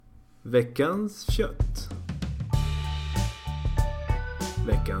Veckans kött.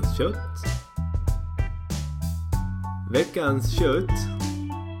 Veckans kött. Veckans kött.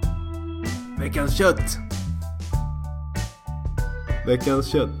 Veckans kött. Veckans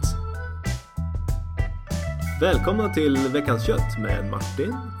kött. Välkomna till Veckans kött med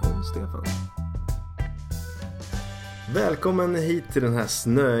Martin och Stefan. Välkommen hit till den här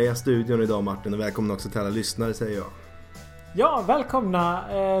snöiga studion idag, Martin, och välkommen också till alla lyssnare, säger jag. Ja, välkomna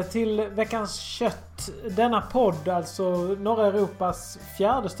till Veckans kött. Denna podd, alltså norra Europas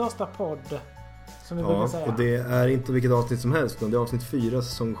fjärde största podd, som vi brukar säga. Och det är inte vilket avsnitt som helst, utan det är avsnitt 4,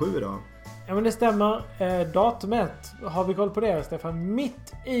 säsong 7 idag. Ja, men det stämmer. Datumet, har vi koll på det, Stefan?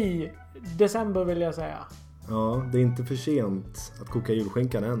 Mitt i december, vill jag säga. Ja, det är inte för sent att koka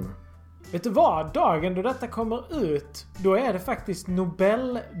julskinkan än. Vet du vad? Dagen då detta kommer ut, då är det faktiskt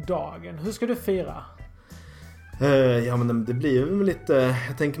Nobeldagen. Hur ska du fira? Ja, men det blir väl lite...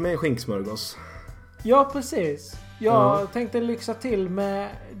 Jag tänker mig en skinksmörgås. Ja, precis. Jag tänkte lyxa till med,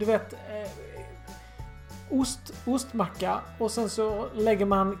 du vet, ostmacka. Och sen så lägger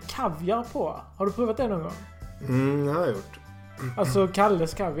man kaviar på. Har du provat det någon gång? Det har jag gjort. Alltså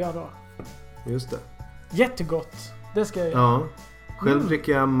Kalles kaviar då. Just det. Jättegott. Det ska jag göra. Ja. Själv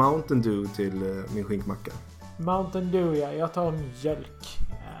dricker jag Mountain Dew till min skinkmacka. Mountain Dew, ja. Jag tar mjölk.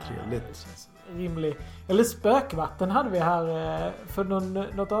 Trevligt. Rimlig. Eller spökvatten hade vi här för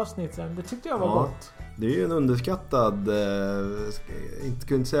något avsnitt sen. Det tyckte jag var gott. Det är ju en underskattad, inte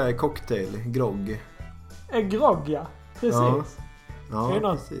kunde säga cocktail, grogg. Grogg, ja. Precis. Ja, det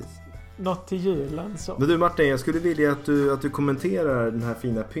är precis. Något till julen så. Men du, Martin, jag skulle vilja att du kommenterar den här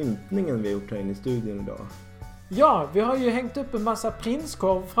fina pyntningen vi har gjort här inne i studion idag. Ja, vi har ju hängt upp en massa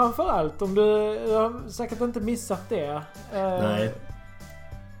prinskorv framförallt. Om du har säkert inte missat det. Nej.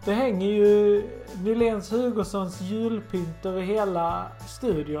 Det hänger ju Nylens Hugossons julpynt över hela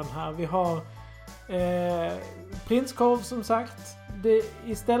studion här. Vi har prinskorv, som sagt.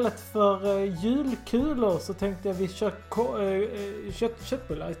 Istället för julkulor så tänkte jag vi kör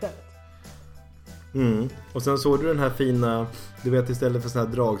köttbullar istället. Och sen såg du den här fina, du vet, istället för såna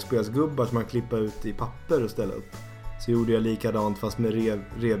här dragspelsgubbar som man klippar ut i papper och ställa upp, så gjorde jag likadant fast med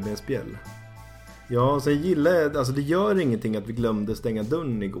revbensspjäll. Ja, och sen gillar jag, alltså det gör ingenting att vi glömde stänga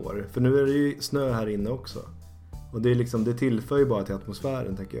dörren igår, för nu är det ju snö här inne också. Och det är liksom, det tillför ju bara till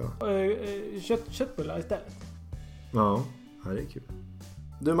atmosfären, tänker jag. Köttbullar istället. Ja, här är kul.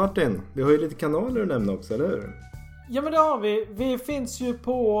 Du, Martin, vi har ju lite kanaler att nämna också, eller hur? Ja, men det har vi. Vi finns ju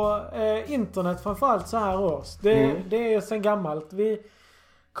på internet framförallt så här års. Det är ju sen gammalt. Vi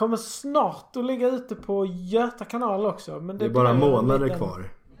kommer snart att ligga ute på Göta kanal också. Men det är bara månader kvar.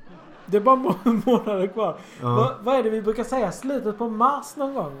 Det är bara månader kvar. Ja. Vad är det vi brukar säga? Slutet på mars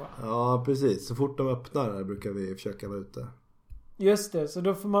någon gång, va? Ja, precis. Så fort de öppnar brukar vi försöka vara ute. Just det, så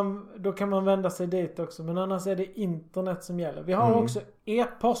då kan man vända sig dit också. Men annars är det internet som gäller. Vi har också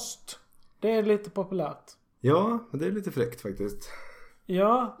e-post. Det är lite populärt. Ja, det är lite fräckt faktiskt.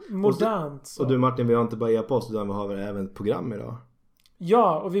 Ja, modernt. Och du, Martin, vi har inte bara e-post, utan vi har även ett program idag.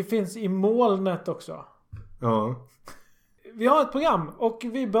 Ja, och vi finns i molnet också. Ja. Vi har ett program och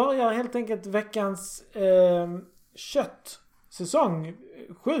vi börjar helt enkelt veckans kött. Säsong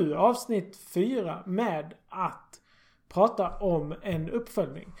 7, avsnitt 4, med att prata om en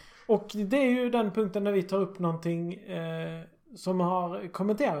uppföljning. Och det är ju den punkten när vi tar upp någonting som har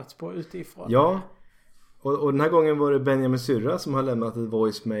kommenterats på utifrån. Ja. Och den här gången var det Benjamin Syrra som har lämnat ett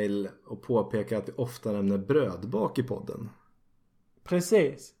voicemail och påpekat att vi ofta nämner brödbak i podden.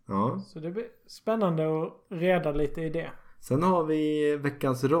 Precis. Ja. Så det blir spännande att reda lite i det. Sen har vi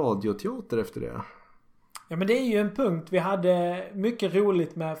veckans radioteater efter det. Ja, men det är ju en punkt vi hade mycket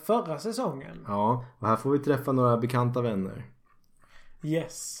roligt med förra säsongen. Ja, och här får vi träffa några bekanta vänner.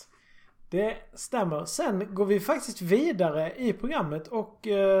 Yes. Det stämmer. Sen går vi faktiskt vidare i programmet och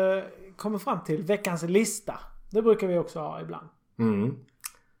kommer fram till veckans lista. Det brukar vi också ha ibland.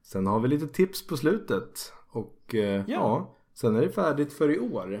 Sen har vi lite tips på slutet. Och ja, sen är det färdigt för i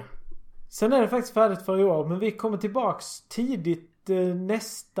år. Sen är det faktiskt färdigt för i år. Men vi kommer tillbaks tidigt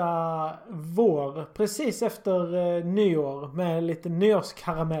nästa vår. Precis efter nyår. Med lite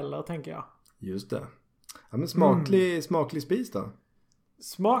nyårskarameller, tänker jag. Just det. Ja, men smaklig spis då.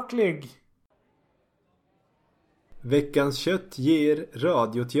 Smaklig. Veckans kött ger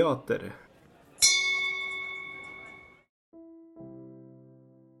radioteater.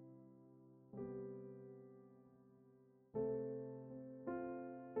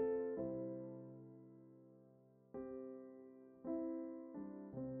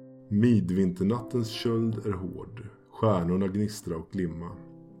 Midvinternattens köld är hård. Stjärnorna gnistra och glimma.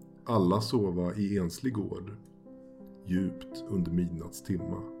 Alla sova i enslig gård. Djupt under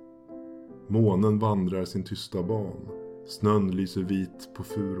midnattstimma. Månen vandrar sin tysta ban. Snön lyser vit på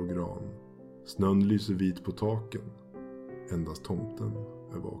fur och gran. Snön lyser vit på taken. Endast tomten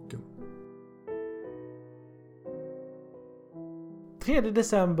är vaken. 3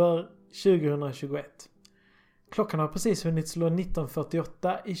 december 2021. Klockan har precis hunnit slå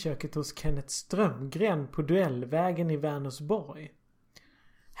 19:48 i köket hos Kenneth Strömgren på Duellvägen i Vänersborg.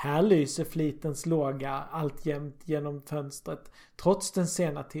 Här lyser flitens låga alltjämt genom fönstret trots den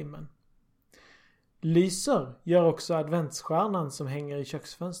sena timmen. Lyser gör också adventsstjärnan som hänger i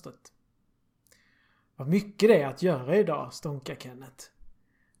köksfönstret. Vad mycket det är att göra idag, stånkar Kenneth.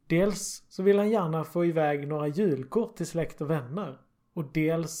 Dels så vill han gärna få iväg några julkort till släkt och vänner. Och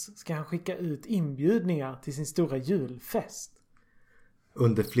dels ska han skicka ut inbjudningar till sin stora julfest.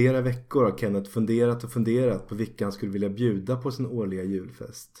 Under flera veckor har Kenneth funderat på vilka han skulle vilja bjuda på sin årliga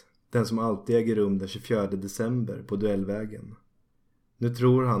julfest. Den som alltid äger rum den 24 december på Duellvägen. Nu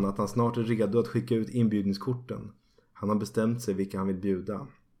tror han att han snart är redo att skicka ut inbjudningskorten. Han har bestämt sig vilka han vill bjuda.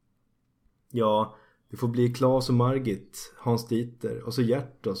 Ja, det får bli Claes och Margit, Hans Dieter och så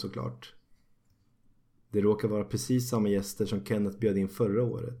Gert då såklart. Det råkar vara precis samma gäster som Kenneth bjöd in förra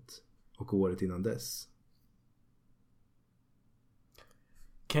året och året innan dess.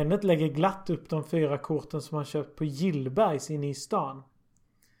 Kenneth lägger glatt upp de 4 korten som han köpt på Gillbergs inne i stan.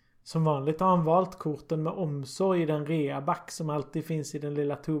 Som vanligt har han valt korten med omsorg i den reaback som alltid finns i den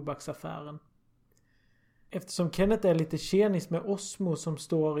lilla tobaksaffären. Eftersom Kenneth är lite tjenis med Osmo som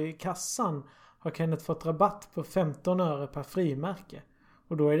står i kassan har Kenneth fått rabatt på 15 öre per frimärke.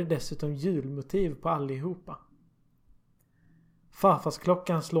 Och då är det dessutom julmotiv på allihopa. Farfars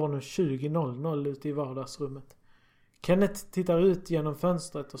klockan slår nu 20:00 ute i vardagsrummet. Kenneth tittar ut genom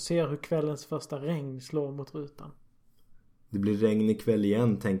fönstret och ser hur kvällens första regn slår mot rutan. Det blir regn ikväll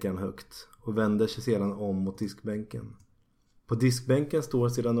igen, tänker han högt och vänder sig sedan om mot diskbänken. På diskbänken står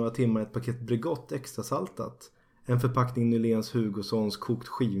sedan några timmar ett paket Bregott extra saltat, en förpackning Nyléns Hugossons kokt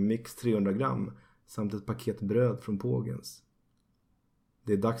skivmix 300 gram samt ett paket bröd från Pågens.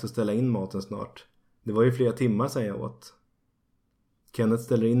 Det är dags att ställa in maten snart. Det var ju flera timmar sedan jag åt. Kenneth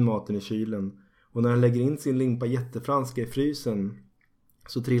ställer in maten i kylen och när han lägger in sin limpa jättefranska i frysen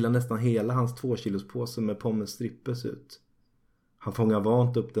så trillar nästan hela hans 2 kilos påse med pommes strippes ut. Han fångar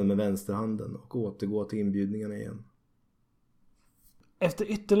vant upp den med vänsterhanden och återgår till inbjudningarna igen.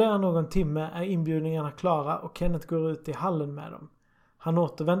 Efter ytterligare någon timme är inbjudningarna klara och Kenneth går ut i hallen med dem. Han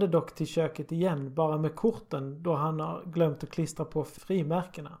återvänder dock till köket igen bara med korten då han har glömt att klistra på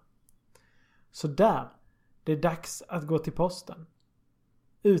frimärkena. Så där, det är dags att gå till posten.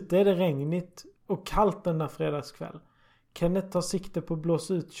 Ute är det regnigt och kallt denna fredagskväll. Kenneth tar sikte på att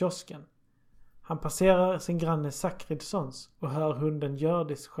blåsa ut kiosken. Han passerar sin granne Sakridssons och hör hunden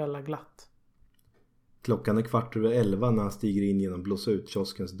Gördis skälla glatt. Klockan är 11:15 när han stiger in genom blåsa ut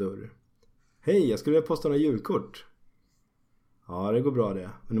kioskens dörr. Hej, jag skulle vilja posta några julkort. Ja, det går bra det.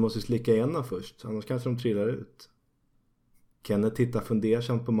 Men du måste slicka igen den först, annars kanske de trillar ut. Kenneth tittar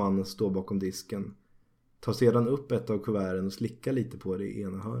fundersamt på mannen som står bakom disken. Tar sedan upp ett av kuverten och slickar lite på det i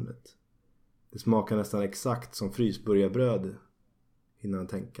ena hörnet. Det smakar nästan exakt som frysburgarbröd, hinner han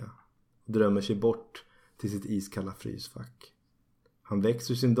tänka. Och drömmer sig bort till sitt iskalla frysfack. Han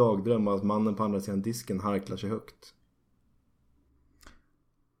växer ur sin dagdröm av att mannen på andra sidan disken harklar sig högt.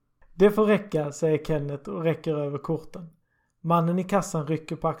 Det får räcka, säger Kenneth och räcker över korten. Mannen i kassan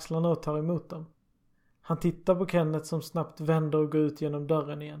rycker på axlarna och tar emot dem. Han tittar på Kenneth som snabbt vänder och går ut genom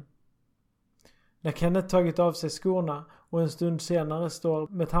dörren igen. När Kenneth tagit av sig skorna och en stund senare står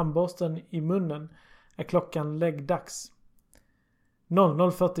med tandborsten i munnen är klockan läggdags.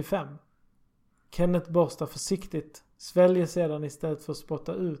 00:45. Kenneth borstar försiktigt, sväljer sedan istället för att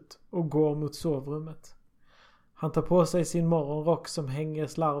spotta ut och går mot sovrummet. Han tar på sig sin morgonrock som hänger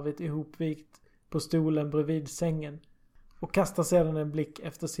slarvigt ihopvikt på stolen bredvid sängen och kastar sedan en blick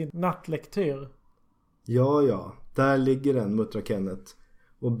efter sin nattlektyr. Ja, där ligger den, muttrar Kenneth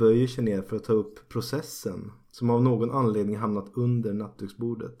och böjer sig ner för att ta upp processen som av någon anledning hamnat under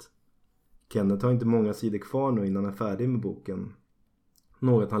nattduksbordet. Kenneth har inte många sidor kvar nu innan han är färdig med boken.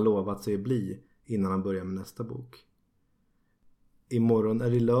 Något han lovat sig bli innan han börjar med nästa bok. Imorgon är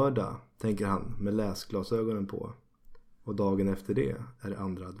det lördag, tänker han med läsglasögonen på. Och dagen efter det är det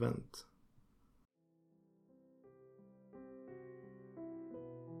andra advent.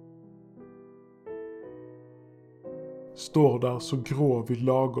 Står där så grå vid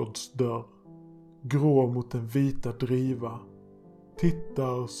lagårdsdörr, grå mot den vita driva.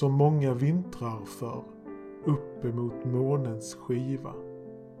 Tittar som många vintrar för, upp emot månens skiva.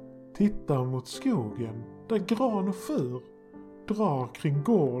 Tittar mot skogen där gran och fur drar kring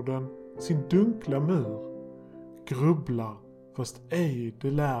gården sin dunkla mur. Grubblar fast ej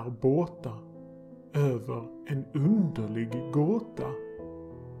det lär båta över en underlig gåta.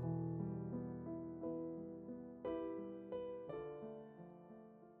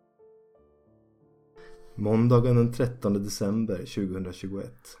 Måndagen den 13 december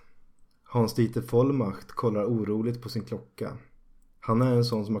 2021. Hans-Dieter Vollmacht kollar oroligt på sin klocka. Han är en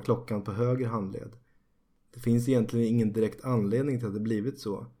sån som har klockan på höger handled. Det finns egentligen ingen direkt anledning till att det blivit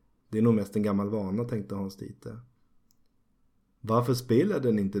så. Det är nog mest en gammal vana, tänkte Hans-Dieter. Varför spelar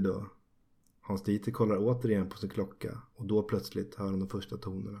den inte då? Hans-Dieter kollar återigen på sin klocka och då plötsligt hör han de första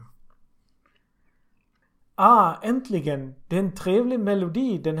tonerna. Äntligen! Det är en trevlig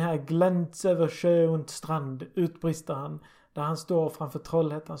melodi, den här Glänts över sjö och strand, utbrister han där han står framför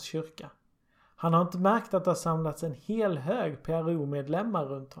Trollhättans kyrka. Han har inte märkt att det har samlats en hel hög PRO-medlemmar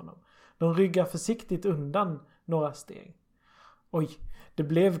runt honom. De ryggar försiktigt undan några steg. Oj, det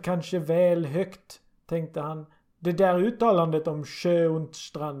blev kanske väl högt, tänkte han. Det där uttalandet om sjö och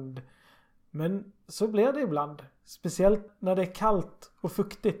strand. Men så blir det ibland. Speciellt när det är kallt och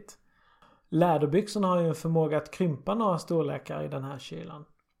fuktigt. Läderbyxorna har ju en förmåga att krympa några storlekar i den här kylan.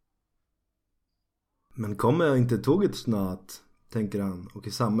 Men kommer inte tåget snart, tänker han, och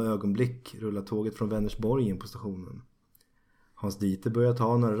i samma ögonblick rullar tåget från Vänersborg in på stationen. Hans-Dieter börjar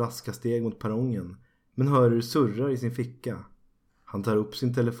ta några raska steg mot perrongen, men hör hur det surrar i sin ficka. Han tar upp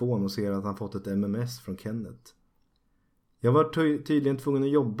sin telefon och ser att han fått ett MMS från Kenneth. Jag var tydligen tvungen att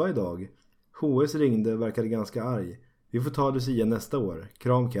jobba idag. HS ringde och verkade ganska arg. Vi får ta Lucia nästa år.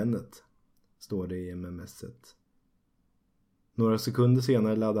 Kram Kenneth, står det i MMSet. Några sekunder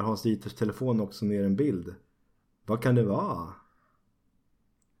senare laddar Hans-Dieters telefon också ner en bild. Vad kan det vara?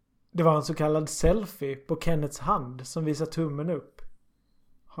 Det var en så kallad selfie på Kenneths hand som visar tummen upp.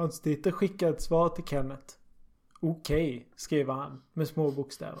 Hans-Dieter skickar ett svar till Kenneth. Okej, skriver han med små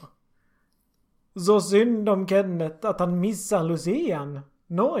bokstäver. Så synd om Kenneth att han missar Lucian.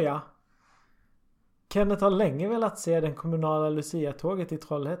 Nåja. Kenneth har länge velat se den kommunala Lucia-tåget i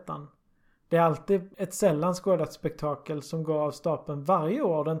Trollhättan. Det är alltid ett sällan skådat spektakel som går av stapeln varje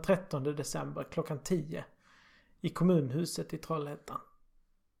år den 13 december klockan 10 i kommunhuset i Trollhättan.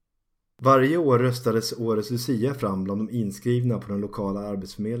 Varje år röstades årets Lucia fram bland de inskrivna på den lokala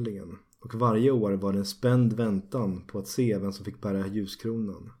arbetsförmedlingen. Och varje år var det en spänd väntan på att se vem som fick bära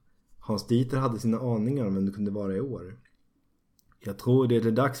ljuskronan. Hans-Dieter hade sina aningar om vem det kunde vara i år. Jag tror det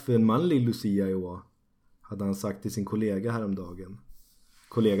är dags för en manlig Lucia i år, hade han sagt till sin kollega häromdagen.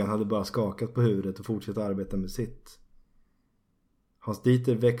 Kollegan hade bara skakat på huvudet och fortsatt arbeta med sitt.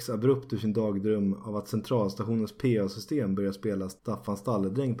 Hans-Dieter väcks abrupt ur sin dagdröm av att centralstationens PA-system börjar spela Staffan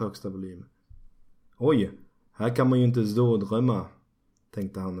Stalledräng på högsta volym. Oj, här kan man ju inte stå och drömma,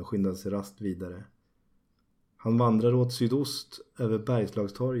 tänkte han och skyndade sig rast vidare. Han vandrade åt sydost över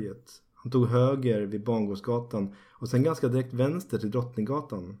Bergslagstorget. Han tog höger vid Bangårdsgatan och sen ganska direkt vänster till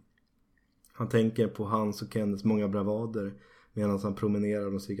Drottninggatan. Han tänker på hans och Kennets många bravader medan han promenerar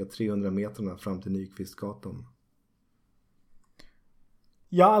de cirka 300 meterna fram till Nykvistgatan.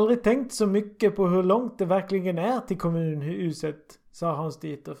 Jag har aldrig tänkt så mycket på hur långt det verkligen är till kommunhuset, sa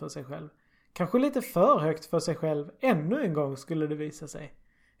Hans-Dieter för sig själv. Kanske lite för högt för sig själv. Ännu en gång skulle det visa sig.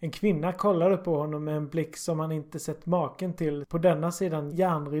 En kvinna kollade på honom med en blick som han inte sett maken till på denna sidan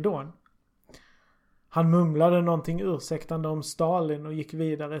järnridån. Han mumlade någonting ursäktande om Stalin och gick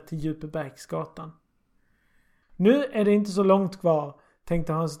vidare till Djupebergsgatan. Nu är det inte så långt kvar,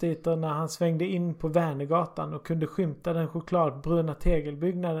 tänkte Hans-Dieter när han svängde in på Vänergatan och kunde skymta den chokladbruna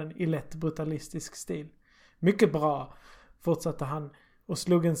tegelbyggnaden i lätt brutalistisk stil. Mycket bra, fortsatte han och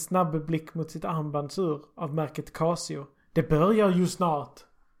slog en snabb blick mot sitt armbandsur av märket Casio. Det börjar ju snart.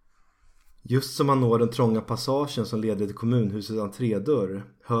 Just som han når den trånga passagen som leder till kommunhusets entrédörr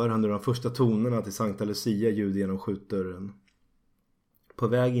hör han nu de första tonerna till Sankta Lucia ljud genom skjutdörren. På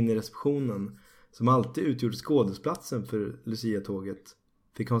väg in i receptionen, som alltid utgjorde skådesplatsen för Lucia-tåget,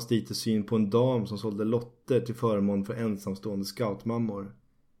 fick Hans-Dieter syn på en dam som sålde lotter till förmån för ensamstående scoutmammor.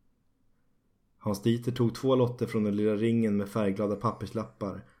 Hans-Dieter tog 2 lotter från den lilla ringen med färgglada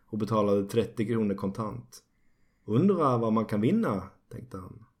papperslappar och betalade 30 kronor kontant. Undrar vad man kan vinna, tänkte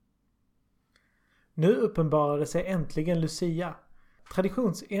han. Nu uppenbarade sig äntligen Lucia.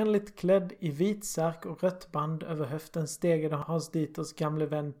 Traditionsenligt klädd i vit särk och rött band över höften stegade Hans-Dieters gamle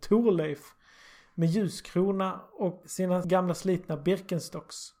vän Thorleif med ljuskrona och sina gamla slitna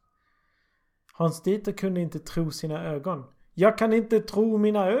Birkenstocks. Hans-Dieter kunde inte tro sina ögon. Jag kan inte tro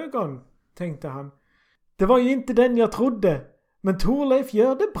mina ögon, tänkte han. Det var ju inte den jag trodde, men Thorleif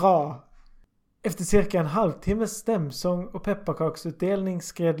gör det bra. Efter cirka en halvtimmes stämsång och pepparkaksutdelning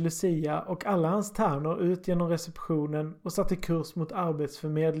skred Lucia och alla hans tärnor ut genom receptionen och satte kurs mot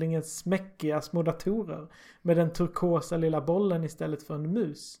arbetsförmedlingens smäckiga små datorer med den turkosa lilla bollen istället för en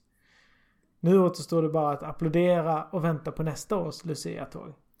mus. Nu återstår det bara att applådera och vänta på nästa års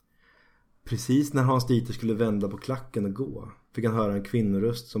Lucia-tåg. Precis när Hans Dieter skulle vända på klacken och gå fick han höra en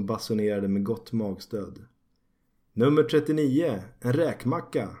kvinnoröst som basunerade med gott magstöd. Nummer 39, en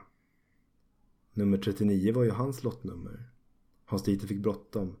räkmacka! Nummer 39 var ju hans lottnummer. Hans Dieter fick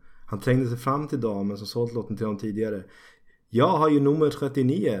bråttom. Han trängde sig fram till damen som sålt lotten till honom tidigare. Jag har ju nummer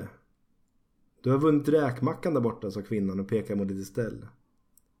 39. Du har vunnit räkmackan där borta, sa kvinnan och pekade mot ett ställ.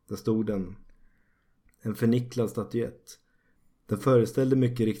 Där stod den. En förnicklad statyett. Den föreställde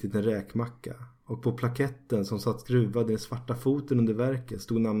mycket riktigt en räkmacka. Och på plaketten som satt skruvad i den svarta foten under verket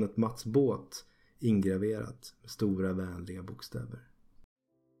stod namnet Mats Båt ingraverat med stora vänliga bokstäver.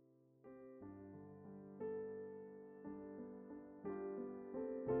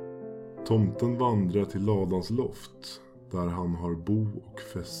 Tomten vandrar till ladans loft, där han har bo och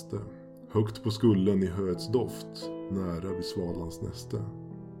fäste. Högt på skullen i höets doft, nära vid svalans näste.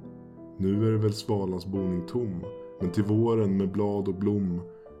 Nu är det väl svalans boning tom, men till våren med blad och blom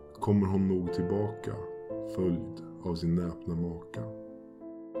kommer hon nog tillbaka, följd av sin näpna maka.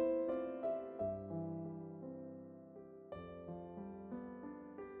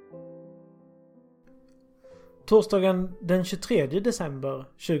 Torsdagen den 23 december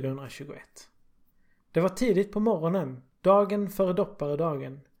 2021. Det var tidigt på morgonen, dagen före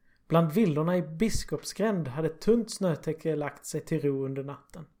dopparedagen. Bland villorna i Biskopsgränd hade ett tunt snötäcke lagt sig till ro under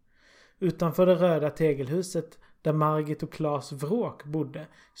natten. Utanför det röda tegelhuset där Margit och Claes Vråk bodde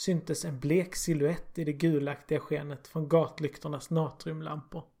syntes en blek silhuett i det gulaktiga skenet från gatlyktornas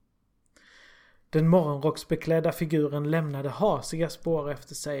natriumlampor. Den morgonrocksbeklädda figuren lämnade hasiga spår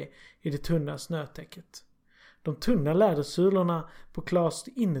efter sig i det tunna snötäcket. De tunna lädersulorna på Claes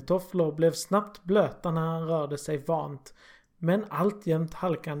innetofflor blev snabbt blöta när han rörde sig vant, men alltjämt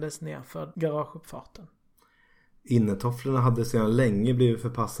halkandes ner för garageuppfarten. Innetofflorna hade sedan länge blivit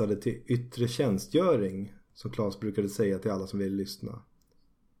förpassade till yttre tjänstgöring, som Claes brukade säga till alla som ville lyssna.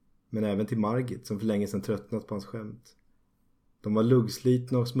 Men även till Margit, som för länge sedan tröttnat på hans skämt. De var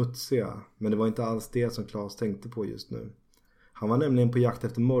luggslitna och smutsiga, men det var inte alls det som Claes tänkte på just nu. Han var nämligen på jakt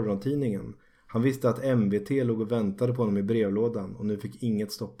efter morgontidningen. Han visste att MVT låg och väntade på honom i brevlådan och nu fick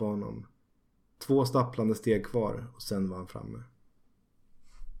inget stoppa honom. 2 stapplande steg kvar och sen var han framme.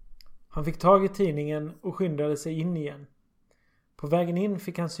 Han fick tag i tidningen och skyndade sig in igen. På vägen in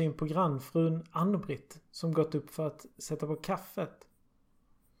fick han syn på grannfrun Ann-Britt som gått upp för att sätta på kaffet.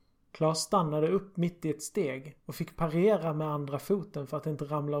 Claes stannade upp mitt i ett steg och fick parera med andra foten för att inte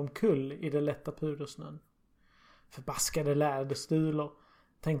ramla omkull i det lätta pudersnön. Förbaskade läderstulor,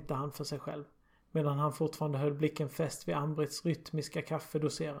 tänkte han för sig själv, medan han fortfarande höll blicken fäst vid Ann-Britts rytmiska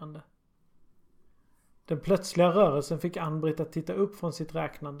kaffedoserande. Den plötsliga rörelsen fick Ann-Britt att titta upp från sitt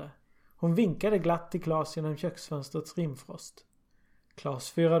räknande. Hon vinkade glatt till Claes genom köksfönstrets rimfrost. Claes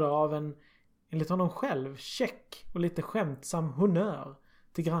fyrade av en, enligt honom själv, check och lite skämtsam honör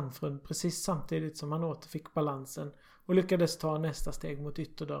till grannfrun precis samtidigt som han återfick balansen och lyckades ta nästa steg mot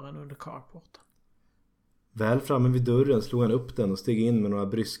ytterdörren under carporten. Väl framme vid dörren slog han upp den och steg in med några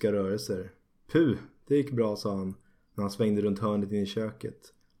bryska rörelser. Puh, det gick bra, sa han när han svängde runt hörnet in i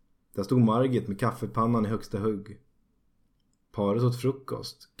köket. Där stod Margit med kaffepannan i högsta hugg. Paret åt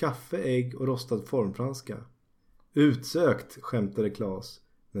frukost, kaffe, ägg och rostad formfranska. Utsökt, skämtade Claes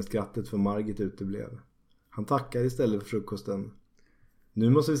när skrattet för Margit uteblev. Han tackade istället för frukosten. Nu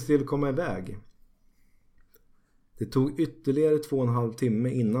måste vi se till att komma iväg. Det tog ytterligare 2,5 timme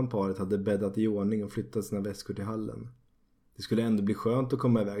innan paret hade bäddat i ordning och flyttat sina väskor till hallen. Det skulle ändå bli skönt att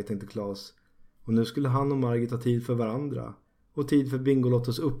komma iväg, tänkte Claes. Och nu skulle han och Margit ha tid för varandra. Och tid för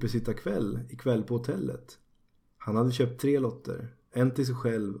Bingolottos uppesittarkväll ikväll på hotellet. Han hade köpt 3 lotter. 1 till sig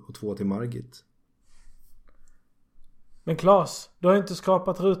själv och 2 till Margit. Men Claes, du har inte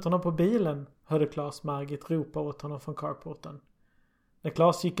skrapat rutorna på bilen, hörde Claes Margit ropa åt honom från carporten. När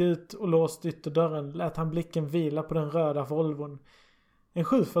Claes gick ut och låste ytterdörren lät han blicken vila på den röda Volvon. En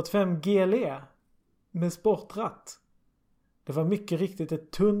 745 GLE med sportratt. Det var mycket riktigt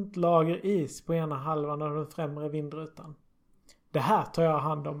ett tunt lager is på ena halvan av den främre vindrutan. Det här tar jag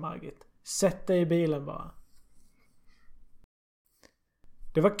hand om, Margit. Sätt dig i bilen bara.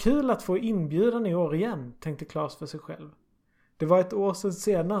 Det var kul att få inbjudan i år igen, tänkte Claes för sig själv. Det var ett år sedan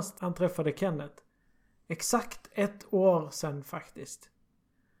senast han träffade Kenneth. Exakt 1 år sedan faktiskt.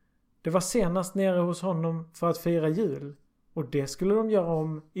 Det var senast nere hos honom för att fira jul. Och det skulle de göra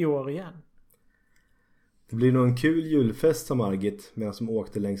om i år igen. Det blir nog en kul julfest, sa Margit medan de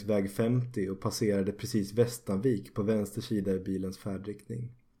åkte längs väg 50 och passerade precis Västanvik på vänster sida i bilens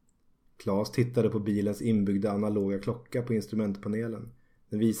färdriktning. Claes tittade på bilens inbyggda analoga klocka på instrumentpanelen.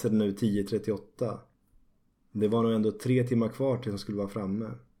 Den visade nu 10:38. Det var nog ändå 3 timmar kvar till de skulle vara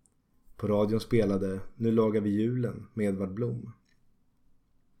framme. På radion spelade Nu lagar vi julen med Edvard Blom.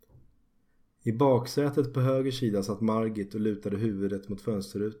 I baksätet på höger sida satt Margit och lutade huvudet mot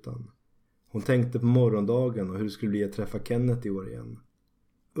fönsterrutan. Hon tänkte på morgondagen och hur det skulle bli att träffa Kenneth i år igen.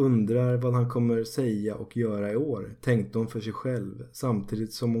 Undrar vad han kommer säga och göra i år, tänkte hon för sig själv,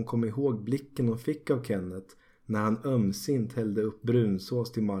 samtidigt som hon kom ihåg blicken hon fick av Kenneth när han ömsint hällde upp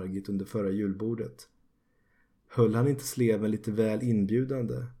brunsås till Margit under förra julbordet. Höll han inte sleven lite väl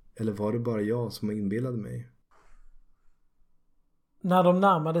inbjudande, eller var det bara jag som inbillade mig? När de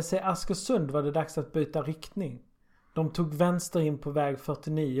närmade sig Askersund var det dags att byta riktning. De tog vänster in på väg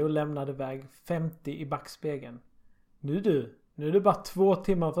 49 och lämnade väg 50 i backspegeln. Nu är det bara 2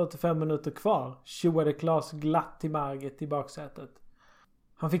 timmar och 45 minuter kvar, tjoade Claes glatt till Margit i baksätet.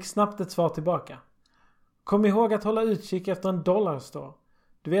 Han fick snabbt ett svar tillbaka. Kom ihåg att hålla utkik efter en dollarstore.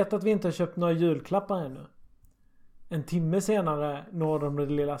 Du vet att vi inte har köpt några julklappar ännu. En timme senare når de det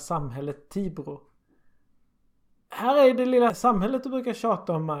lilla samhället Tibro. Här är det lilla samhället du brukar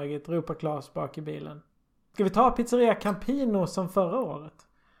tjata om, Margit, ropar Claes bak i bilen. Ska vi ta pizzeria Campino som förra året?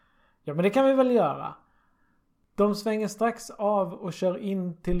 Ja, men det kan vi väl göra. De svänger strax av och kör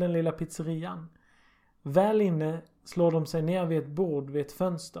in till den lilla pizzerian. Väl inne slår de sig ner vid ett bord vid ett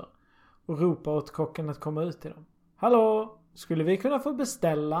fönster och ropar åt kocken att komma ut till dem. Hallå, skulle vi kunna få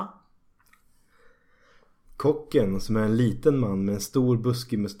beställa? Kocken, som är en liten man med en stor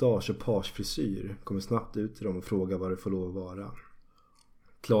buskig mustasch och pagefrisyr, kommer snabbt ut till dem och frågar vad det får lov att vara.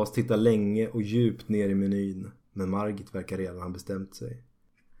 Claes tittar länge och djupt ner i menyn, men Margit verkar redan ha bestämt sig.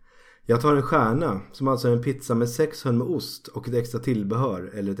 Jag tar en stjärna, som alltså är en pizza med 6 hörn med ost och ett extra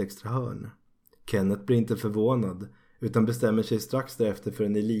tillbehör eller ett extra hörn. Kenneth blir inte förvånad, utan bestämmer sig strax därefter för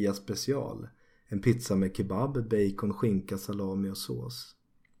en Elias special. En pizza med kebab, bacon, skinka, salami och sås.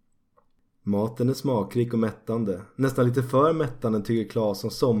 Maten är smakrik och mättande. Nästan lite för mättande tycker Claes, som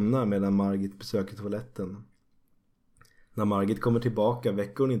somnar medan Margit besöker toaletten. När Margit kommer tillbaka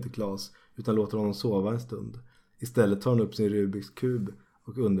väcker hon inte Claes utan låter honom sova en stund. Istället tar hon upp sin Rubiks kub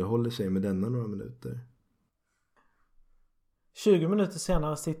och underhåller sig med denna några minuter. 20 minuter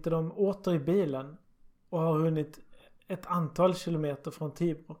senare sitter de åter i bilen och har hunnit ett antal kilometer från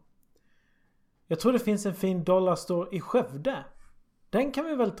Tibro. Jag tror det finns en fin dollarstore i Skövde. Den kan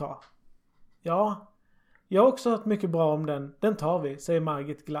vi väl ta? Ja, jag har också hört mycket bra om den. Den tar vi, säger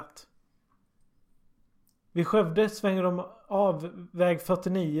Margit glatt. Vid Skövde svänger de av väg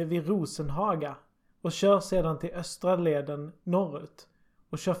 49 vid Rosenhaga och kör sedan till östra leden norrut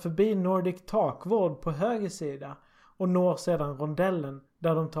och kör förbi Nordic Takvård på höger sida och når sedan rondellen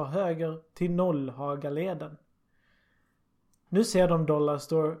där de tar höger till Nollhagaleden. Nu ser de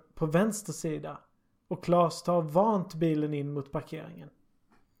Dollarstore på vänster sida och Claes tar vant bilen in mot parkeringen.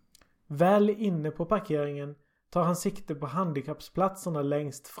 Väl inne på parkeringen tar han sikte på handikappsplatserna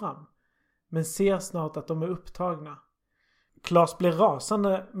längst fram, men ser snart att de är upptagna. Claes blir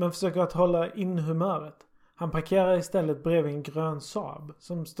rasande men försöker att hålla in humöret. Han parkerar istället bredvid en grön Saab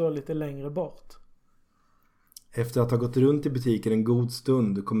som står lite längre bort. Efter att ha gått runt i butiken en god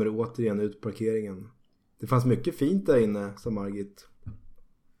stund kommer det återigen ut på parkeringen. Det fanns mycket fint där inne, sa Margit.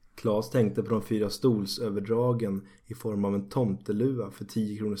 Claes tänkte på de 4 stolsöverdragen i form av en tomteluva för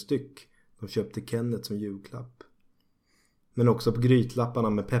 10 kronor styck de köpte Kenneth som julklapp. Men också på grytlapparna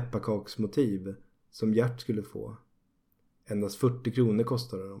med pepparkaksmotiv som Gert skulle få. Endast 40 kronor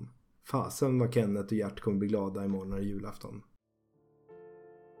kostade de. Fasen vad Kenneth och Gert kommer bli glada imorgon när det är julafton.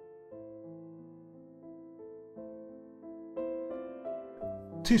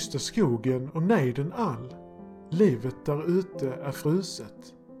 Tysta skogen och nejden all. Livet där ute är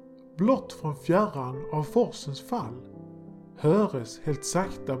fruset. Blott från fjärran av forsens fall höres helt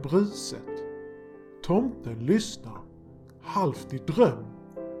sakta bruset. Tomten lyssnar, halvt i dröm,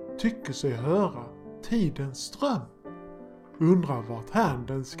 tycker sig höra tidens ström. Undrar vart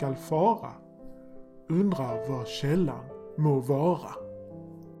handen skall fara, undrar var källan må vara.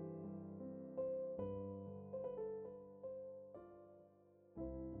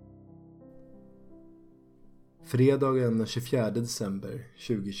 Fredagen den 24 december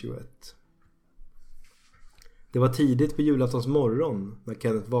 2021. Det var tidigt på julaftons morgon när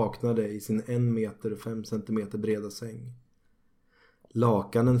Kenneth vaknade i sin 1 meter och 5 centimeter breda säng.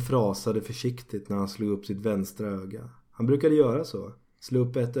 Lakanen frasade försiktigt när han slog upp sitt vänstra öga. Han brukade göra så, slå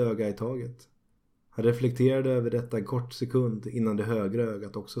upp ett öga i taget. Han reflekterade över detta en kort sekund innan det högra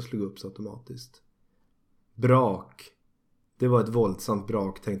ögat också slog upp automatiskt. Brak. Det var ett våldsamt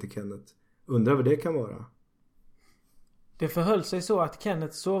brak, tänkte Kenneth. Undrar vad det kan vara. Det förhöll sig så att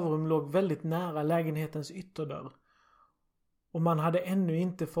Kenneths sovrum låg väldigt nära lägenhetens ytterdörr. Och man hade ännu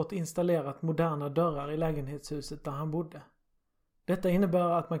inte fått installerat moderna dörrar i lägenhetshuset där han bodde. Detta innebär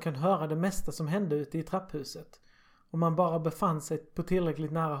att man kan höra det mesta som hände ute i trapphuset. Om man bara befann sig på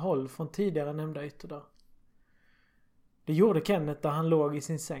tillräckligt nära håll från tidigare nämnda ytterdörr. Det gjorde Kenneth där han låg i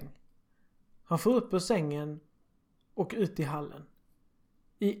sin säng. Han får upp ur sängen och ut i hallen.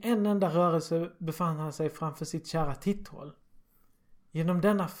 I en enda rörelse befann han sig framför sitt kära titthål. Genom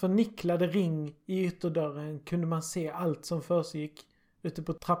denna förnicklade ring i ytterdörren kunde man se allt som försiggick ute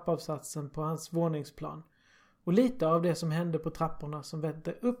på trappavsatsen på hans våningsplan. Och lite av det som hände på trapporna som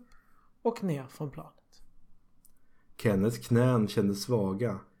vände upp och ner från planet. Kenneths knän kändes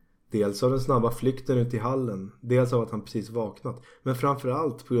svaga. Dels av den snabba flykten ut i hallen, dels av att han precis vaknat, men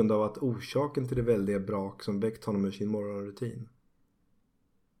framförallt på grund av att orsaken till det väldiga brak som väckt honom ur sin morgonrutin.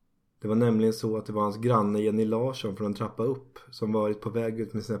 Det var nämligen så att det var hans granne Jenny Larsson från en trappa upp som varit på väg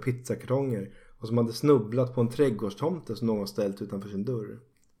ut med sina pizzakartonger och som hade snubblat på en trädgårdstomte som någon ställt utanför sin dörr.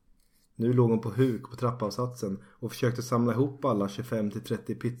 Nu låg hon på huk på trappavsatsen och försökte samla ihop alla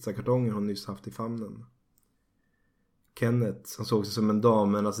 25-30 pizzakartonger hon nyss haft i famnen. Kenneth, som såg sig som en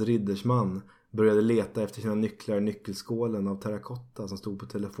damernas riddersman, började leta efter sina nycklar i nyckelskålen av terrakotta som stod på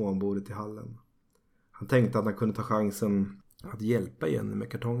telefonbordet i hallen. Han tänkte att han kunde ta chansen att hjälpa Jenny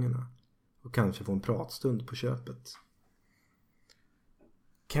med kartongerna och kanske få en pratstund på köpet.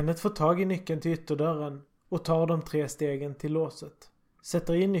 Kenneth får tag i nyckeln till ytterdörren och tar de 3 stegen till låset.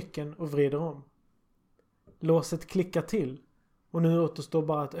 Sätter in nyckeln och vrider om. Låset klickar till och nu återstår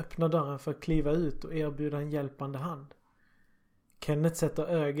bara att öppna dörren för att kliva ut och erbjuda en hjälpande hand. Kenneth sätter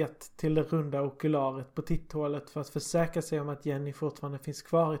ögat till det runda okularet på titthålet för att försäkra sig om att Jenny fortfarande finns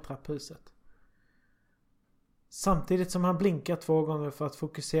kvar i trapphuset. Samtidigt som han blinkar 2 gånger för att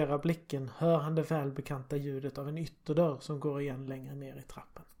fokusera blicken hör han det välbekanta ljudet av en ytterdörr som går igen längre ner i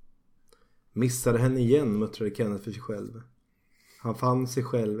trappen. Missade henne igen, muttrade Kenneth för sig själv. Han fann sig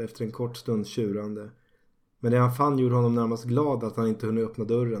själv efter en kort stund tjurande. Men det han fann gjorde honom närmast glad att han inte hunnit öppna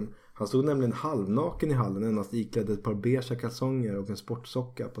dörren. Han stod nämligen halvnaken i hallen, endast iklädd ett par beige kalsonger och en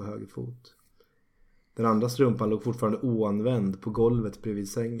sportsocka på höger fot. Den andra strumpan låg fortfarande oanvänd på golvet bredvid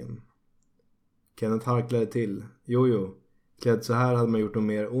sängen. Kenneth harklade till. Jo, klädd så här hade man gjort något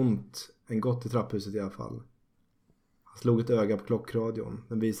mer ont än gott i trapphuset i alla fall. Han slog ett öga på klockradion.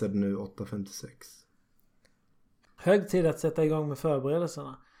 Den visade nu 8:56. Hög tid att sätta igång med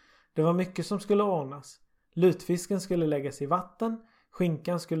förberedelserna. Det var mycket som skulle ordnas. Lutfisken skulle läggas i vatten,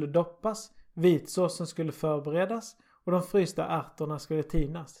 skinkan skulle doppas, vitsåsen skulle förberedas och de frysta ärtorna skulle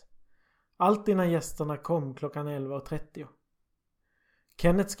tinas. Allt innan gästerna kom klockan 11:30.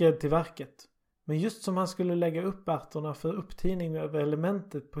 Kenneth skrev till verket. Men just som han skulle lägga upp ärtorna för upptining över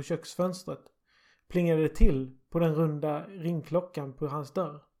elementet på köksfönstret plingade det till på den runda ringklockan på hans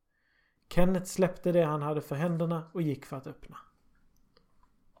dörr. Kenneth släppte det han hade för händerna och gick för att öppna.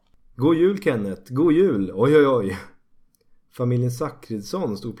 God jul, Kenneth, god jul, oj. Familjen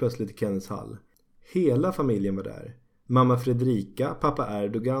Zachrisson stod plötsligt i Kenneths hall. Hela familjen var där. Mamma Fredrika, pappa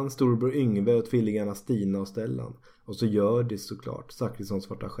Erdogan, storbror Yngve och tvillingarna Stina och Stellan. Och så Hjördis såklart, Zachrissons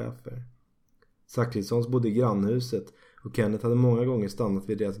svarta chefer. Zachrissons bodde i grannhuset och Kenneth hade många gånger stannat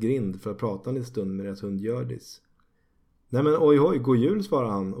vid deras grind för att prata en liten stund med deras hund Hjördis. Nej men oj, god jul,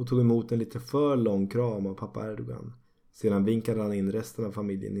 svarade han och tog emot en lite för lång kram av pappa Erdogan. Sedan vinkade han in resten av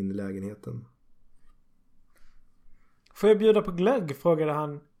familjen in i lägenheten. Får jag bjuda på glögg, frågade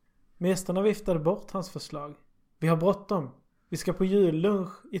han. Mästarna viftade bort hans förslag. Vi har bråttom. Vi ska på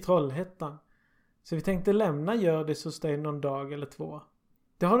jullunch i Trollhättan. Så vi tänkte lämna Hjördis hos dig någon dag eller 2.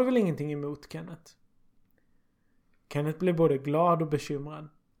 Det har du väl ingenting emot, Kenneth? Kenneth blev både glad och bekymrad.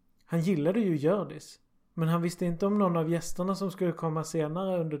 Han gillade ju Hjördis. Men han visste inte om någon av gästerna som skulle komma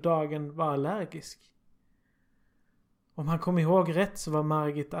senare under dagen var allergisk. Om han kom ihåg rätt så var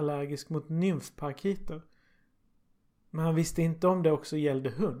Margit allergisk mot nymfparkiter. Men han visste inte om det också gällde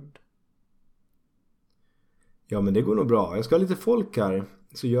hund. Ja, men det går nog bra. Jag ska ha lite folk här,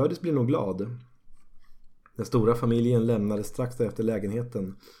 så Hjördis blir nog glad. Den stora familjen lämnade strax efter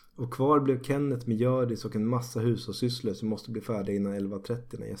lägenheten. Och kvar blev Kenneth med Hjördis och en massa hushållssysslor som måste bli färdiga innan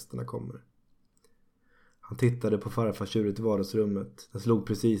 11:30 när gästerna kommer. Han tittade på farfartjuret i vardagsrummet. Den slog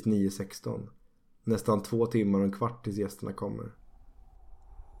precis 9:16. Nästan 2 timmar och en kvart tills gästerna kommer.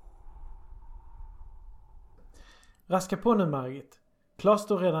 Raska på nu, Margit. Klas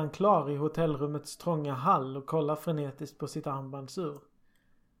står redan klar i hotellrummets trånga hall och kollar frenetiskt på sitt armbandsur.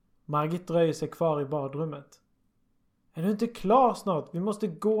 Margit dröjer sig kvar i badrummet. Är du inte klar snart? Vi måste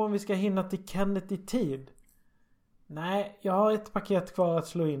gå om vi ska hinna till Kenneth i tid. Nej, jag har ett paket kvar att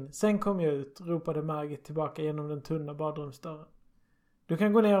slå in. Sen kommer jag ut, ropade Margit tillbaka genom den tunna badrumsdörren. Du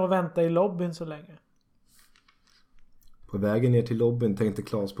kan gå ner och vänta i lobbyn så länge. På vägen ner till lobbyn tänkte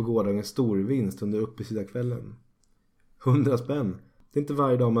Claes på gårdagens storvinst under uppesittarkvällen. 100 spänn. Det är inte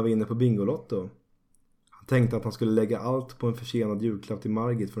varje dag man vinner på Bingolotto. Han tänkte att han skulle lägga allt på en försenad julklapp till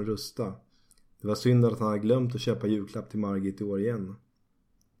Margit från Rusta. Det var synd att han hade glömt att köpa julklapp till Margit i år igen.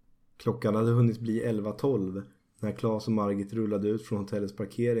 Klockan hade hunnit bli 11:12 när Claes och Margit rullade ut från hotellets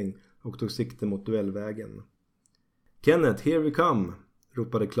parkering och tog sikte mot duellvägen. Kenneth, here we come!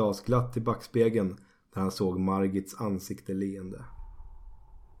 Ropade Claes glatt i backspegeln när han såg Margits ansikte leende.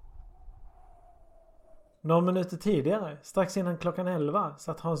 Några minuter tidigare, strax innan klockan 11,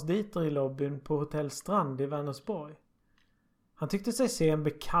 satt Hans Dieter i lobbyn på Hotell Strand i Vänersborg. Han tyckte sig se en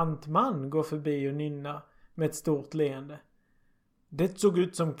bekant man gå förbi och nynna med ett stort leende. Det såg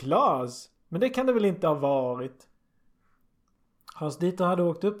ut som Claes, men det kan det väl inte ha varit. Hans Dieter hade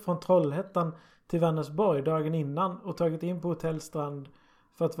åkt upp från Trollhättan till Vänersborg dagen innan och tagit in på Hotell Strand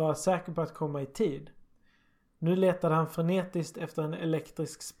för att vara säker på att komma i tid. Nu letade han frenetiskt efter en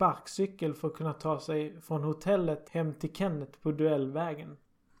elektrisk sparkcykel för att kunna ta sig från hotellet hem till Kenneth på duellvägen.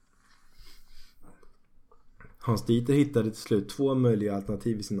 Hans Dieter hittade till slut 2 möjliga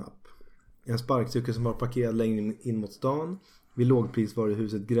alternativ i sin app. En sparkcykel som var parkerad längre in mot stan vid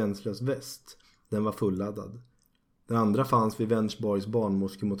lågprisvaruhuset Gränslös Väst. Den var fulladdad. Den andra fanns vid Vänersborgs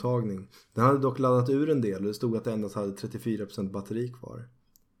barnmorskemottagning. Den hade dock laddat ur en del och det stod att det endast hade 34% batteri kvar.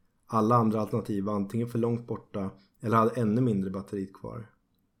 Alla andra alternativ var antingen för långt borta eller hade ännu mindre batteri kvar.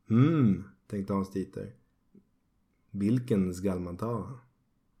 Tänkte Hans Dieter. Vilken ska man ta?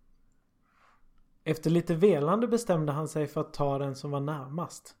 Efter lite velande bestämde han sig för att ta den som var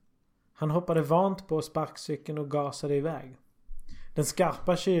närmast. Han hoppade vant på sparkcykeln och gasade iväg. Den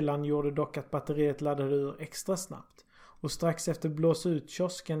skarpa kylan gjorde dock att batteriet laddade ur extra snabbt och strax efter blås ut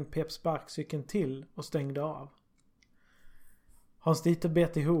kiosken pep sparkcykeln till och stängde av. Hans Dieter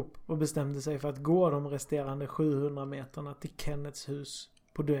bet ihop och bestämde sig för att gå de resterande 700 meterna till Kennets hus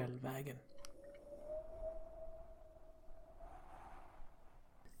på duellvägen.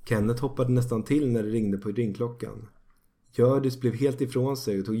 Kenneth hoppade nästan till när det ringde på ringklockan. Hjördis blev helt ifrån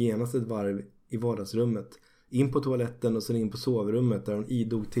sig och tog genast ett varv i vardagsrummet. In på toaletten och sen in på sovrummet där hon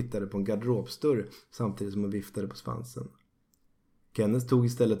idog tittade på en garderobsdörr samtidigt som hon viftade på svansen. Kenneth tog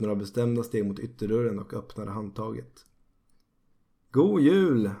istället några bestämda steg mot ytterdörren och öppnade handtaget. God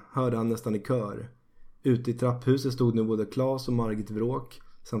jul, hörde han nästan i kör. Ute i trapphuset stod nu både Claes och Margit Vråk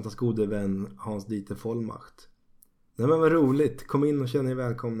samt hans gode vän Hans Dieter Vollmacht. Nej men vad roligt, kom in och känn er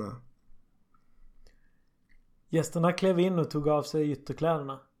välkomna. Gästerna klev in och tog av sig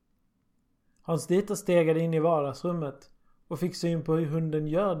ytterkläderna. Hans Dieter stegade in i vardagsrummet och fick syn på hunden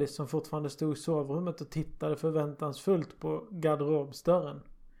Hjördis som fortfarande stod i sovrummet och tittade förväntansfullt på garderobsdörren.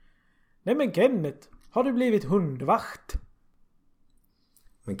 Nej men Kenneth, har du blivit hundvakt?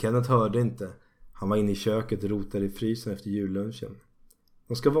 Men Kenneth hörde inte. Han var inne i köket och rotade i frysen efter jullunchen.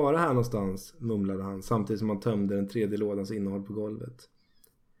 De ska vara här någonstans, mumlade han samtidigt som han tömde den 3:e lådans innehåll på golvet.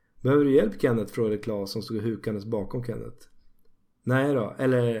 Behöver du hjälp Kenneth, frågade Claes som stod hukandes bakom Kenneth. Nej då,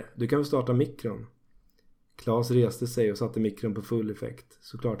 eller du kan väl starta mikron. Claes reste sig och satte mikron på full effekt,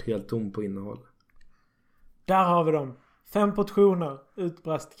 såklart helt tom på innehåll. Där har vi dem, 5 portioner,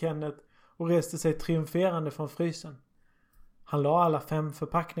 utbrast Kenneth och reste sig triumferande från frysen. Han la alla 5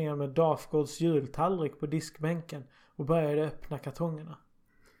 förpackningar med Dafgårds jultallrik på diskbänken och började öppna kartongerna.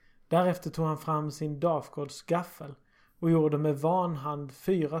 Därefter tog han fram sin Dafgårds gaffel och gjorde med van hand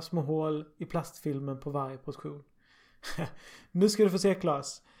 4 små hål i plastfilmen på varje portion. Nu ska du få se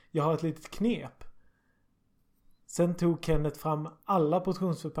Claes, jag har ett litet knep. Sen tog Kenneth fram alla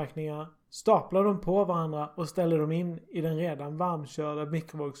portionsförpackningar, staplade dem på varandra och ställde dem in i den redan varmkörda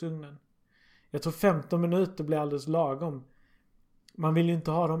mikrovågsugnen. Jag tror 15 minuter blir alldeles lagom. Man vill ju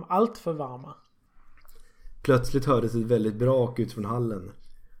inte ha dem allt för varma. Plötsligt hördes ett väldigt brak ut från hallen.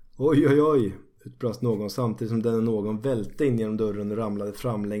 Oj oj oj, utbrast någon samtidigt som den någon välte in genom dörren och ramlade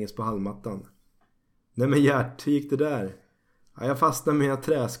fram länges på hallmattan. Nej men Gert, hur gick det där? Ja, jag fastnade med mina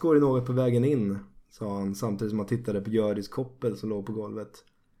träskor i något på vägen in, sa han samtidigt som han tittade på Hjördis koppel som låg på golvet.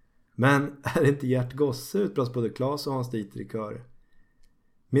 Men är det inte Gert Gosse, utbrast både Claes och Hans Dieter i kör.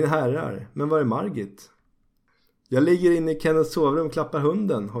 Mina herrar, men var är Margit? Jag ligger inne i Kenneths sovrum och klappar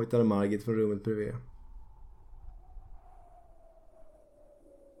hunden, hojtade Margit från rummet bredvid.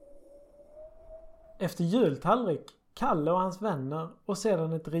 Efter jultallrik, Kalle och hans vänner och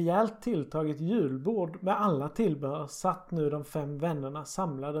sedan ett rejält tilltaget julbord med alla tillbehör satt nu de 5 vännerna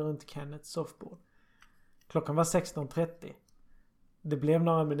samlade runt Kenneths soffbord. Klockan var 16:30. Det blev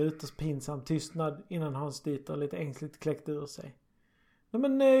några minuters pinsam tystnad innan Hans Dieter lite ängsligt kläckte ur sig.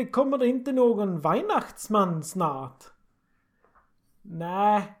 Men kommer det inte någon Weihnachtsmann snart?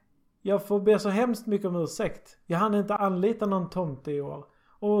 Nej, jag får be så hemskt mycket om ursäkt. Jag hann inte anlita någon tomte i år.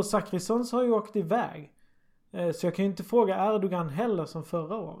 Och Zakrissons har ju åkt iväg. Så jag kan ju inte fråga Erdogan heller som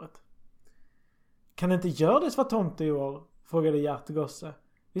förra året. Kan inte Hjördis vara tomte i år? Frågade Gert Gosse.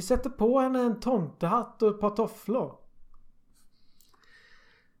 Vi sätter på henne en tomtehatt och ett par tofflor.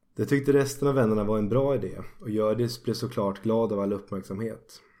 Det tyckte resten av vännerna var en bra idé och Hjördis blev såklart glad av all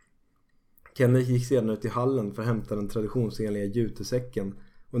uppmärksamhet. Kenneth gick sedan ut i hallen för att hämta den traditionsenliga jutesäcken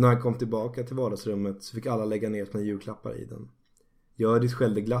och när han kom tillbaka till vardagsrummet så fick alla lägga ner sina julklappar i den. Hjördis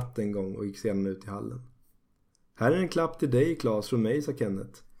skällde glatt en gång och gick sedan ut i hallen. Här är en klapp till dig, Claes, från mig, sa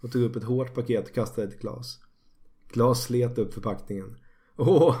Kenneth och tog upp ett hårt paket och kastade det till Claes. Claes slet upp förpackningen.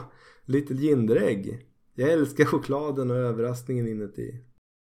 Åh, lite ginderägg. Jag älskar chokladen och överraskningen inuti.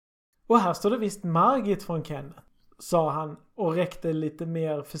 Och här står det visst Margit från Kenneth, sa han och räckte lite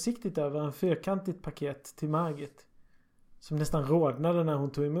mer försiktigt över en fyrkantigt paket till Margit, som nästan rodnade när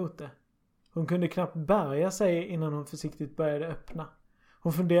hon tog emot det. Hon kunde knappt bärga sig innan hon försiktigt började öppna.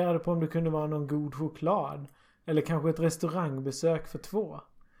 Hon funderade på om det kunde vara någon god choklad eller kanske ett restaurangbesök för 2.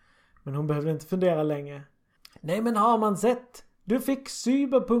 Men hon behövde inte fundera länge. Nej, men har man sett? Du fick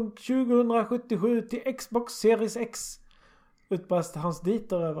Cyberpunk 2077 till Xbox Series X, utbrast Hans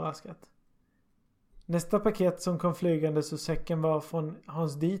Dieter överraskat. Nästa paket som kom flygande så säcken var från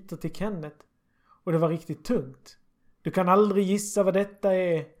Hans Dieter till Kenneth. Och det var riktigt tungt. Du kan aldrig gissa vad detta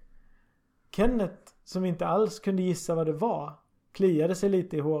är. Kenneth, som inte alls kunde gissa vad det var, kliade sig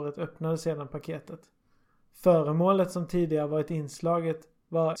lite i håret och öppnade sedan paketet. Föremålet som tidigare varit inslaget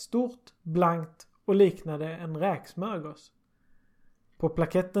var stort, blankt och liknade en räksmörgås. På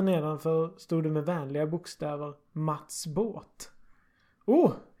plaketten nedanför stod det med vänliga bokstäver Mats båt.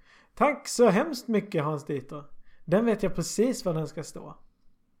 Oh, tack så hemskt mycket, Hans Dieter. Den vet jag precis vad den ska stå.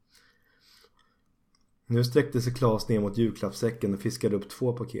 Nu sträckte sig Claes ner mot julklappssäcken och fiskade upp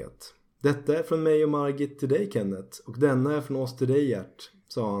 2 paket. Detta är från mig och Margit till dig, Kenneth, och denna är från oss till dig, Gert,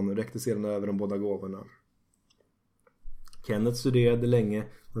 sa han och räckte sedan över de båda gåvorna. Kenneth studerade länge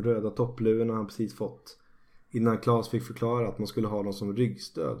de röda toppluvorna han precis fått, innan Claes fick förklara att man skulle ha dem som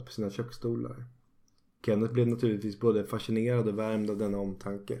ryggstöd på sina köksstolar. Kenneth blev naturligtvis både fascinerad och värmd av denna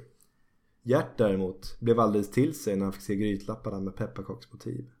omtanke. Gert däremot blev alldeles till sig när han fick se grytlapparna med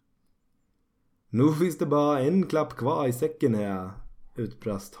pepparkaksmotiv. Nu finns det bara en klapp kvar i säcken här,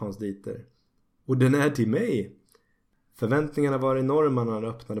 utbrast Hans Dieter. Och den är till mig. Förväntningarna var enorma när han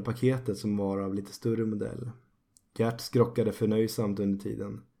öppnade paketet som var av lite större modell. Gert skrockade förnöjsamt under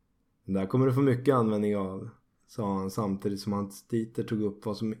tiden. Den där kommer du få mycket användning av, sa han samtidigt som Hans Dieter tog upp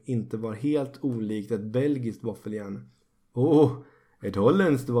vad som inte var helt olikt ett belgiskt våffeljärn. Åh, ett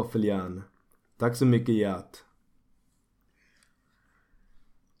holländskt våffeljärn. Tack så mycket, Gert.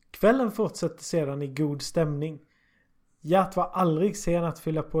 Kvällen fortsatte sedan i god stämning. Gert var aldrig sen att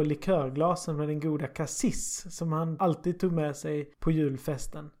fylla på likörglasen med den goda cassis som han alltid tog med sig på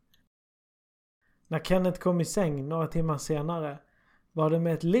julfesten. När Kenneth kom i säng några timmar senare var det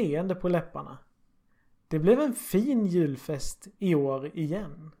med ett leende på läpparna. Det blev en fin julfest i år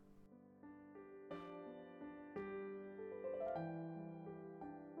igen.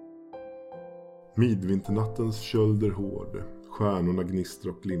 Midvinternattens köld är hård, stjärnorna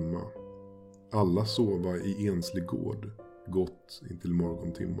gnistrar och glimma. Alla sova i enslig gård, gott intill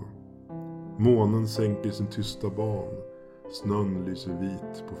morgontimma. Månen sänker sin tysta ban, snön lyser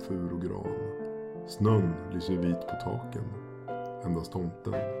vit på fur och gran. Snön lyser vit på taken, endast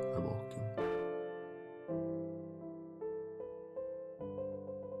tomten är vaken.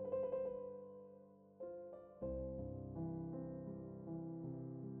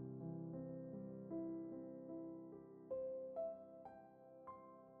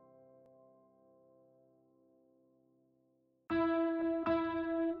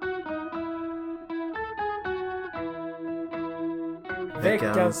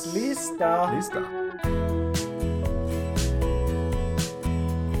 Veckans lista.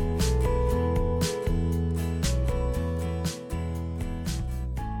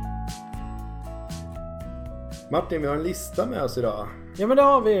 Martin, vi har en lista med oss idag. Ja, men det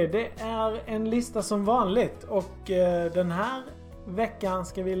har vi. Det är en lista som vanligt. Och den här veckan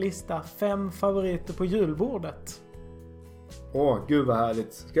ska vi lista 5 favoriter på julbordet. Åh, gud vad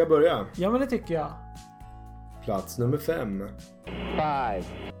härligt. Ska jag börja? Ja, men det tycker jag. Plats nummer 5. 5.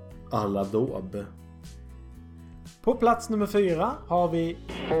 Alla Daube. På plats nummer 4 har vi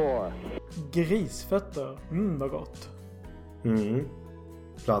 4. grisfötter. Vad gott.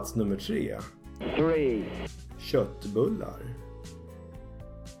 Plats nummer 3. 3. Köttbullar.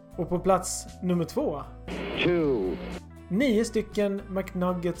 Och på plats nummer 2. 2. 9 stycken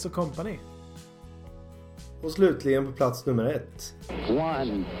McNuggets och Company. Och slutligen på plats nummer 1. 1.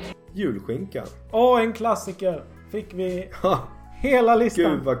 Julskinkan. En klassiker. Fick vi Ha! hela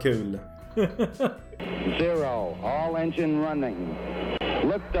listan. Gud vad kul. 0. All engine running.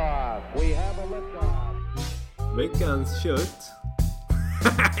 Liftoff. We have a liftoff. Veckans kött.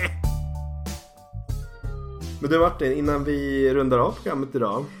 Men du Martin, innan vi rundar av programmet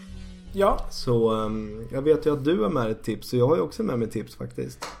idag. Ja. Så jag vet ju att du har med ett tips. Så jag har ju också med mig tips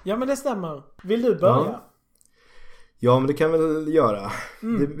faktiskt. Ja, men det stämmer. Vill du börja? Ja, men det kan vi väl göra.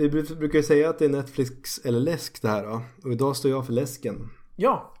 Vi brukar ju säga att det är Netflix eller läsk det här då. Och idag står jag för läsken.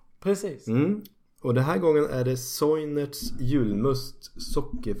 Ja, precis. Och den här gången är det Soinerts julmust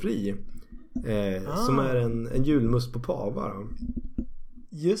sockerfri. Som är en julmust på pava då.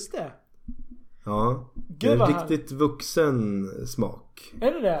 Just det. Ja, Gud, det är vad en riktigt vuxen smak.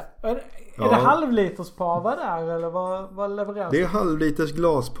 Är det? Är Ja. det halvliters pava där eller vad levereras? Det är halvliters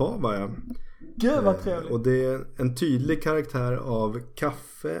glaspava, ja. Gud vad trevligt. Och det är en tydlig karaktär av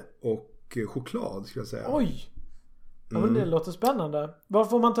kaffe och choklad skulle jag säga. Oj! Ja, men det låter spännande. Var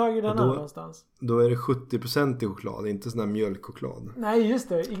får man tag i den här någonstans? Då är det 70% i choklad, inte sån här mjölkchoklad. Nej, just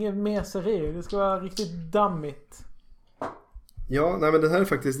det. Ingen meseri. Det ska vara riktigt dammigt. Ja, nej men den här är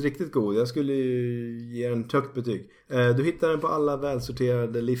faktiskt riktigt god. Jag skulle ju ge den ett högt betyg. Du hittar den på alla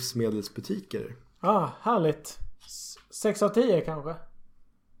välsorterade livsmedelsbutiker. Härligt. 6 av 10 kanske?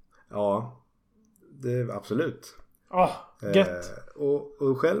 Ja, det är absolut. Gött.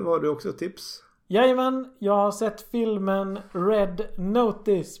 Och själv har du också ett tips? Jajamän, jag har sett filmen Red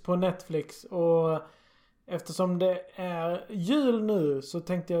Notice på Netflix. Och eftersom det är jul nu så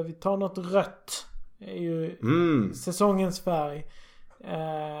tänkte jag vi tar något rött. Det är ju säsongens färg.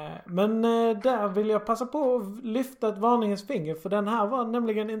 Men där vill jag passa på att lyfta ett varningens finger. För den här var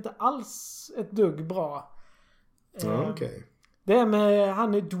nämligen inte alls ett dugg bra. Okej. Det är med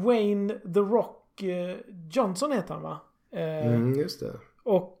han är Dwayne The Rock Johnson heter han va? Just det.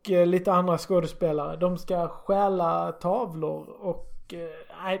 Och lite andra skådespelare. De ska stjäla tavlor. Och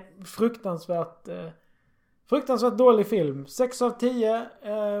fruktansvärt dålig film. 6 av 10.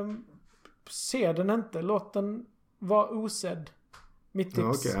 Se den inte. Låt den vara osedd. Mitt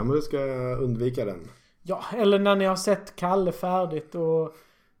tips. Okej, men då ska jag undvika den. Ja, eller när ni har sett Kalle färdigt och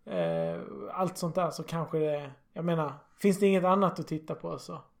allt sånt där så kanske det... Jag menar, finns det inget annat att titta på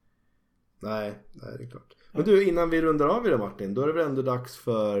så? Nej, det är klart. Men du, innan vi rundar av i det Martin, då är det väl ändå dags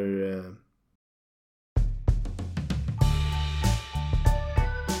för...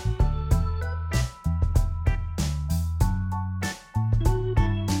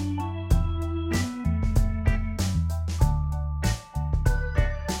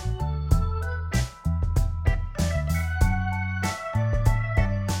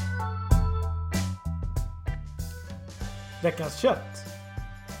 Veckans kött.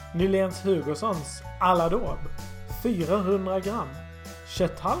 Nyléns Hugossons Aladåb 400 gram.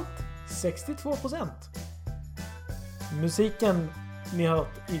 Kötthalt 62%. Musiken ni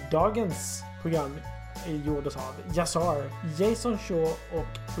hört i dagens program gjordes av Yassar, Jason Shaw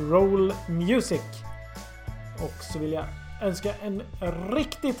och Roll Music. Och så vill jag önska en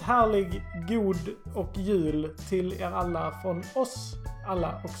riktigt härlig, god och jul till er alla från oss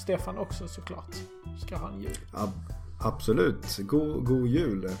alla och Stefan också såklart. Ska ha en jul. Absolut. God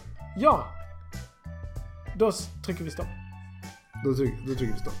jul. Ja. Då trycker vi stopp. Då trycker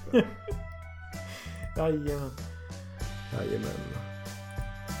vi stopp. Ja. Jajamän.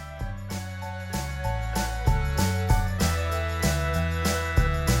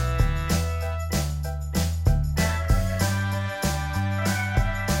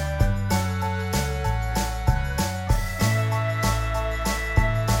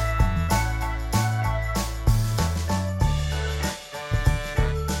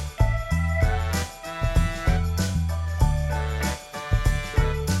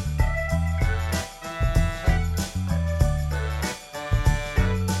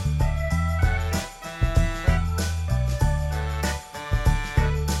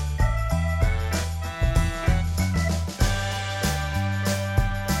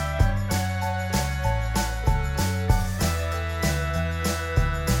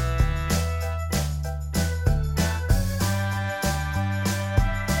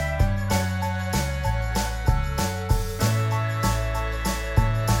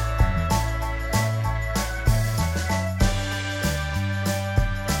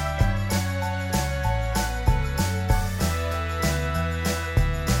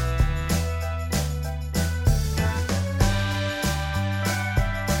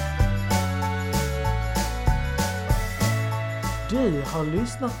 Du har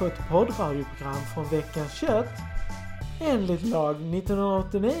lyssnat på ett poddradioprogram från Veckans Kött enligt lag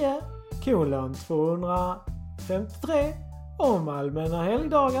 1989:253 om allmänna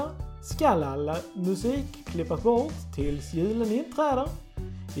helgdagar skall alla musik klippas bort tills julen inträder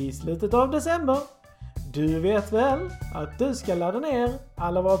i slutet av december. Du vet väl att du ska ladda ner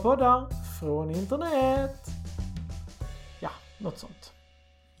alla våra poddar från internet. Ja, något sånt.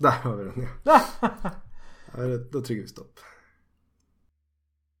 Där har vi den. Ja. Då trycker vi stopp.